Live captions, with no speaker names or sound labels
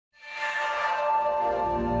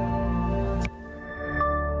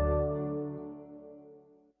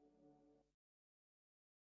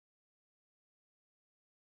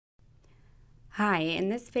Hi, in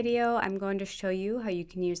this video, I'm going to show you how you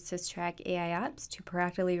can use SysTrack AIOps to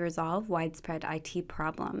proactively resolve widespread IT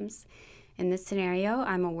problems. In this scenario,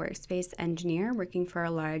 I'm a workspace engineer working for a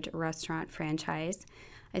large restaurant franchise.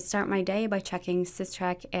 I start my day by checking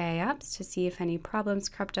SysTrack AIOps to see if any problems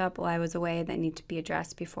crept up while I was away that need to be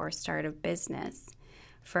addressed before start of business.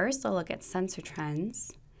 First, I'll look at sensor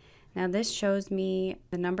trends. Now this shows me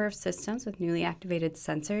the number of systems with newly activated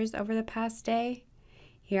sensors over the past day.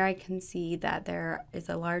 Here I can see that there is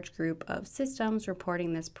a large group of systems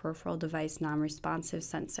reporting this peripheral device non-responsive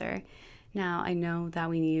sensor. Now I know that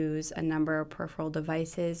we use a number of peripheral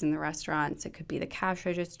devices in the restaurants. It could be the cash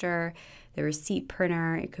register, the receipt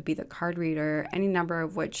printer, it could be the card reader, any number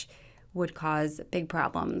of which would cause big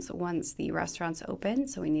problems once the restaurant's open,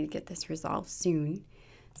 so we need to get this resolved soon.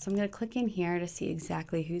 So I'm going to click in here to see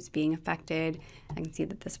exactly who's being affected. I can see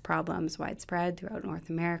that this problem is widespread throughout North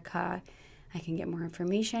America. I can get more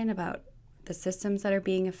information about the systems that are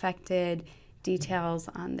being affected, details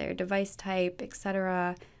on their device type,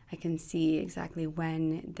 etc. I can see exactly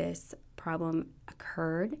when this problem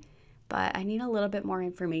occurred, but I need a little bit more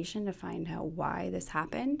information to find out why this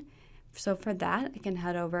happened. So for that, I can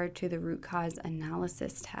head over to the Root Cause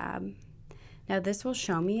Analysis tab. Now this will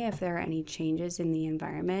show me if there are any changes in the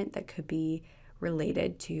environment that could be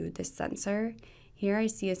related to this sensor. Here I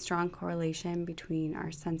see a strong correlation between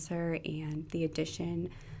our sensor and the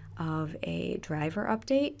addition of a driver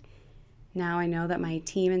update. Now I know that my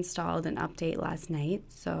team installed an update last night,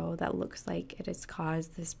 so that looks like it has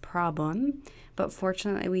caused this problem. But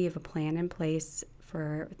fortunately we have a plan in place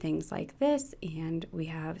for things like this, and we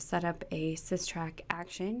have set up a SysTrack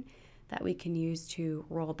action that we can use to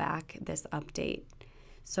roll back this update.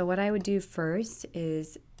 So what I would do first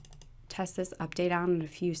is test this update out on a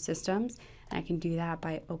few systems, and I can do that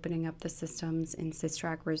by opening up the systems in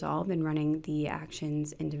SysTrack Resolve and running the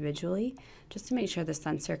actions individually just to make sure the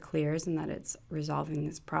sensor clears and that it's resolving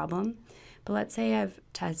this problem. But let's say I've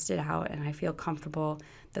tested out and I feel comfortable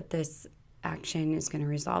that this action is going to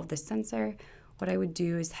resolve this sensor. What I would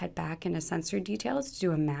do is head back into sensor details to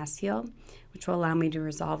do a mass heal, which will allow me to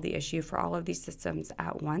resolve the issue for all of these systems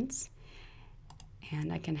at once.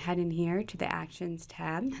 And I can head in here to the Actions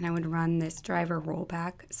tab, and I would run this driver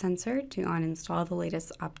rollback sensor to uninstall the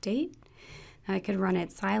latest update. Now I could run it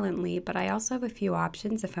silently, but I also have a few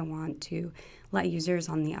options if I want to let users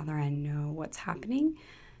on the other end know what's happening.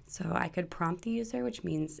 So I could prompt the user, which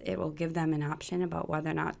means it will give them an option about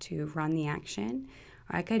whether or not to run the action.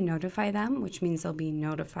 Or I could notify them, which means they'll be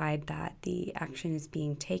notified that the action is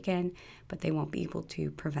being taken, but they won't be able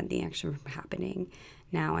to prevent the action from happening.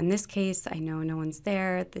 Now, in this case, I know no one's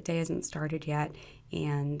there, the day hasn't started yet,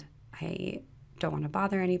 and I don't want to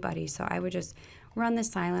bother anybody, so I would just run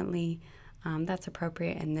this silently. That's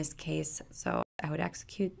appropriate in this case. So I would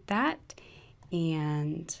execute that,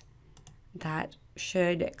 and that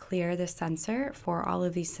should clear the sensor for all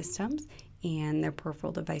of these systems, and their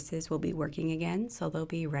peripheral devices will be working again, so they'll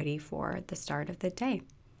be ready for the start of the day.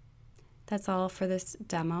 That's all for this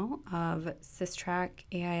demo of SysTrack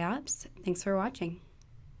AIOps. Thanks for watching.